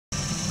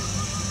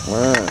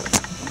Alright,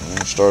 I'm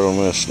gonna start on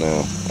this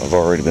now. I've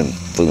already been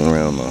fooling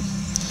around my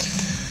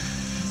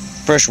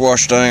pressure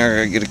wash thing. I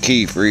gotta get a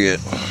key for it.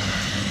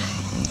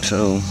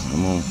 So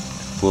I'm gonna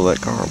pull that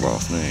carb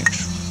off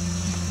next.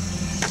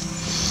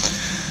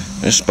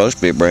 It's supposed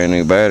to be a brand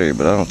new battery,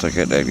 but I don't think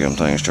that dadgum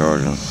thing's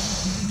charging.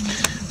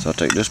 So I'll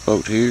take this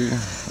bolt here,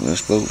 and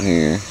this bolt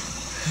here,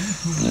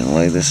 and then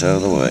lay this out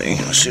of the way.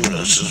 Let's see what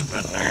else is in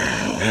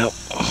there. Yep.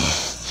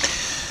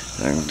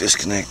 I can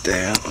disconnect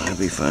that. That'll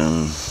be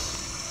fine.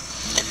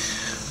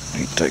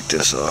 Need to take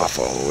this off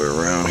all the way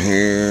around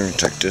here.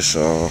 Take this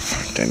off.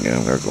 Then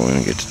I gotta go in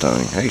and get the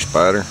thing. Hey,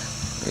 spider.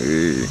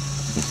 Hey.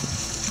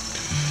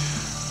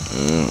 I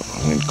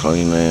need to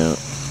clean that.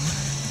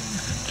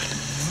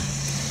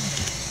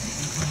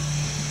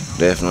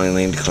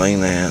 Definitely need to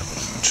clean that.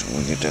 So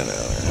we'll get that out of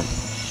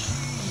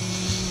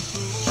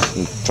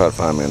there. Try to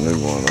find me a new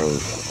one of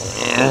those.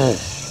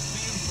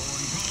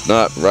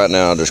 Not right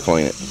now, I'll just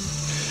clean it.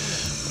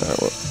 Alright,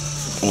 well,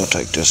 we'll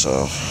take this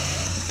off.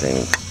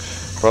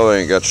 Probably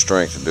ain't got the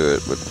strength to do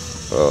it, but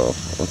I'll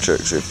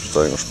check, see if the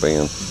thing will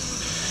spin.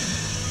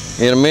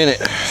 In a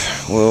minute,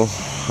 we'll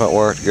hot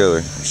wire it together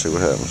and see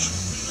what happens.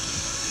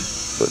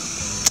 But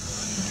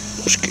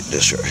let's get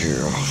this right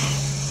here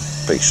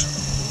off. Peace.